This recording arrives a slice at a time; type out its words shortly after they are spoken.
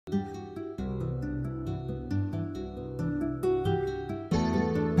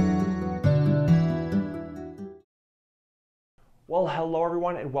Well, hello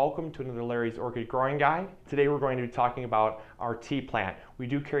everyone and welcome to another Larry's Orchid Growing Guide. Today we're going to be talking about our tea plant. We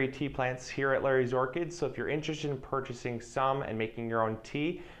do carry tea plants here at Larry's Orchids, so if you're interested in purchasing some and making your own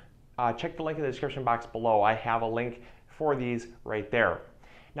tea, check the link in the description box below. I have a link for these right there.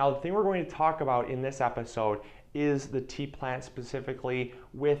 Now the thing we're going to talk about in this episode is the tea plant specifically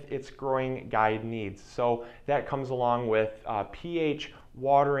with its growing guide needs. So that comes along with pH,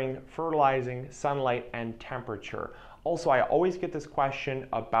 watering, fertilizing, sunlight, and temperature. Also, I always get this question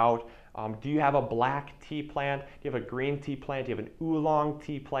about do you have a black tea plant? Do you have a green tea plant? Do you have an oolong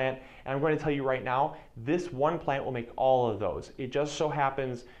tea plant? And I'm going to tell you right now, this one plant will make all of those. It just so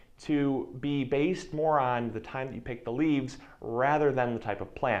happens to be based more on the time that you pick the leaves rather than the type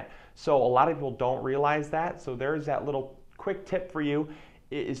of plant. So a lot of people don't realize that. So there's that little quick tip for you.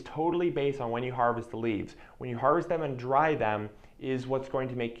 It is totally based on when you harvest the leaves. When you harvest them and dry them is what's going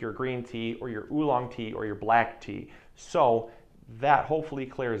to make your green tea or your oolong tea or your black tea. So that hopefully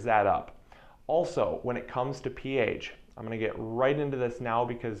clears that up. Also, when it comes to pH, I'm going to get right into this now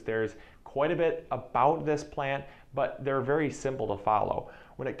because there's quite a bit about this plant, but they're very simple to follow.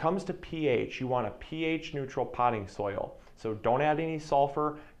 When it comes to pH, you want a pH neutral potting soil. So don't add any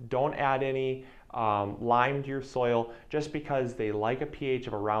sulfur, don't add any lime to your soil, just because they like a pH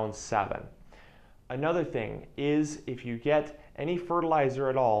of around 7. Another thing is if you get any fertilizer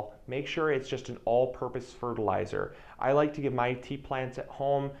at all, make sure it's just an all-purpose fertilizer. I like to give my tea plants at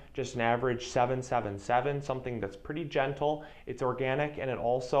home just an average 777, something that's pretty gentle, it's organic, and it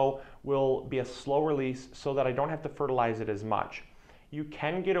also will be a slow release so that I don't have to fertilize it as much. You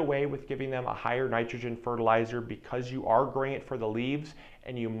can get away with giving them a higher nitrogen fertilizer because you are growing it for the leaves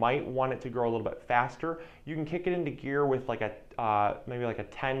and you might want it to grow a little bit faster. You can kick it into gear with like a maybe like a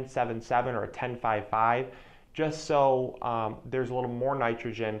 10.77 or a 10.55, just so there's a little more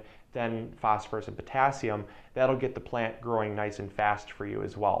nitrogen than phosphorus and potassium. That'll get the plant growing nice and fast for you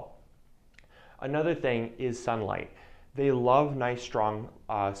as well. Another thing is sunlight. They love nice strong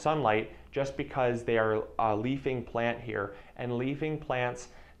sunlight just because they are a leafing plant here, and leafing plants,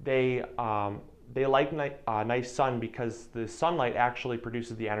 they like nice sun because the sunlight actually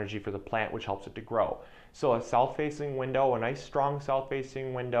produces the energy for the plant, which helps it to grow. So a south-facing window, a nice strong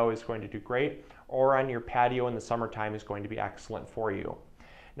south-facing window is going to do great, or on your patio in the summertime is going to be excellent for you.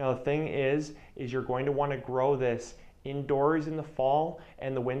 Now the thing is you're going to want to grow this indoors in the fall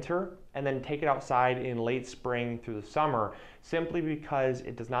and the winter, and then take it outside in late spring through the summer, simply because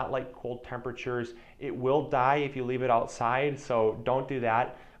it does not like cold temperatures. It will die if you leave it outside, so don't do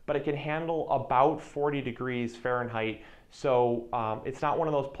that. But it can handle about 40 degrees Fahrenheit, so it's not one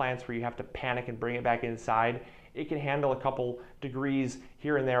of those plants where you have to panic and bring it back inside. It can handle a couple degrees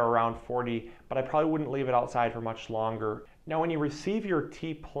here and there around 40, but I probably wouldn't leave it outside for much longer. Now when you receive your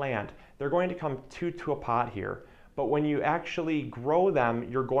tea plant, they're going to come two to a pot here. But when you actually grow them,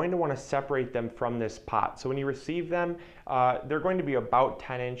 you're going to want to separate them from this pot. So when you receive them, they're going to be about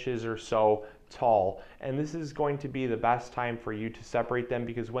 10 inches or so tall. And this is going to be the best time for you to separate them,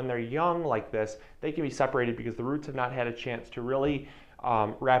 because when they're young like this, they can be separated because the roots have not had a chance to really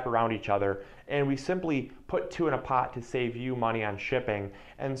wrap around each other. And we simply put 2 in a pot to save you money on shipping.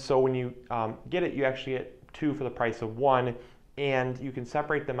 And so when you get it, you actually get 2 for the price of 1, and you can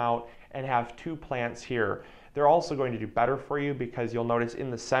separate them out and have 2 plants here. They're also going to do better for you because you'll notice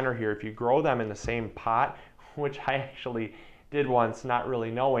in the center here, if you grow them in the same pot, which I actually did once not really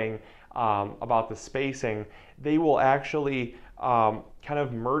knowing about the spacing, they will actually kind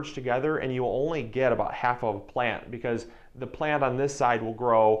of merge together, and you will only get about half of a plant, because the plant on this side will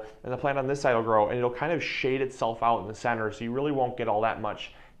grow and the plant on this side will grow, and it'll kind of shade itself out in the center, so you really won't get all that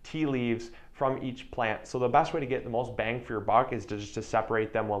much tea leaves from each plant. So the best way to get the most bang for your buck is just to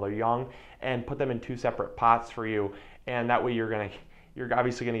separate them while they're young and put them in 2 separate pots for you, and that way you're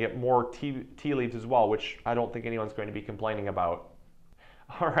obviously going to get more tea leaves as well, which I don't think anyone's going to be complaining about.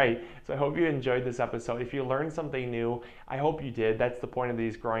 All right, so I hope you enjoyed this episode. If you learned something new, I hope you did. That's the point of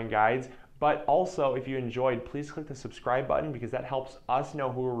these growing guides. But also, if you enjoyed, please click the subscribe button, because that helps us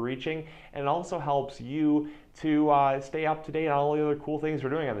know who we're reaching, and it also helps you to stay up to date on all the other cool things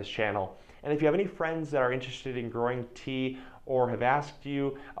we're doing on this channel. And if you have any friends that are interested in growing tea or have asked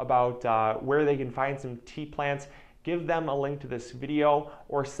you about where they can find some tea plants, give them a link to this video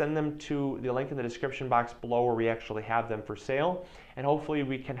or send them to the link in the description box below where we actually have them for sale, and hopefully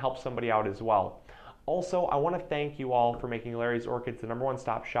we can help somebody out as well. Also, I want to thank you all for making Larry's Orchids the #1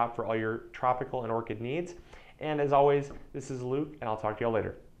 stop shop for all your tropical and orchid needs. And as always, this is Luke, and I'll talk to you all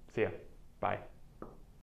later. See ya. Bye.